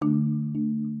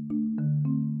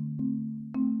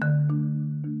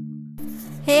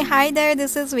Hey, hi there,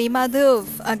 this is Veema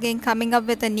Dhuv again coming up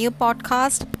with a new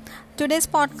podcast. Today's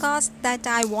podcast that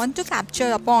I want to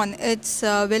capture upon it's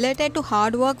related to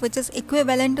hard work which is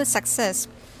equivalent to success.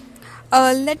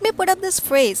 Let me put up this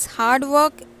phrase hard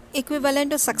work equivalent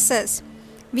to success.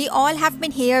 We all have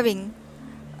been hearing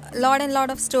a lot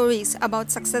of stories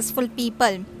about successful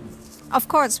people. Of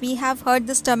course, we have heard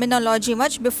this terminology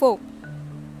much before.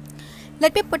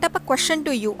 Let me put up a question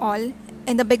to you all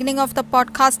in the beginning of the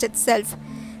podcast itself.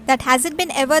 That has it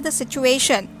been ever the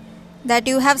situation that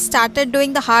you have started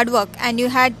doing the hard work and you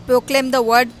had proclaimed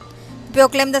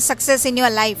the success in your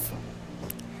life?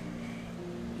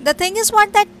 The thing is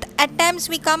what that at times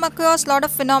we come across a lot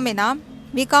of phenomena,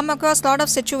 we come across a lot of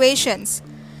situations,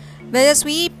 whereas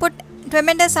we put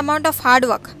tremendous amount of hard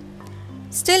work.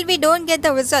 Still we don't get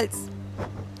the results.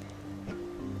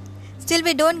 Still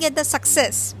we don't get the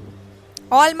success.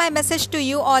 All my message to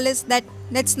you all is that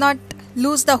let's not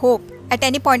lose the hope at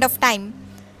any point of time.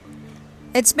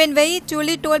 It's been very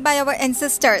truly told by our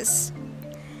ancestors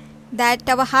that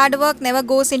our hard work never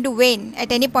goes into vain at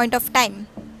any point of time.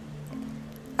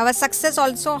 Our success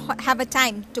also have a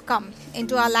time to come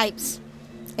into our lives.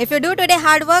 If you do today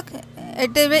hard work,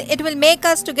 it will make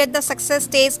us to get the success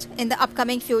taste in the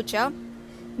upcoming future.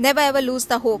 Never ever lose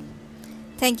the hope.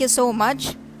 Thank you so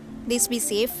much. Please be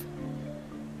safe.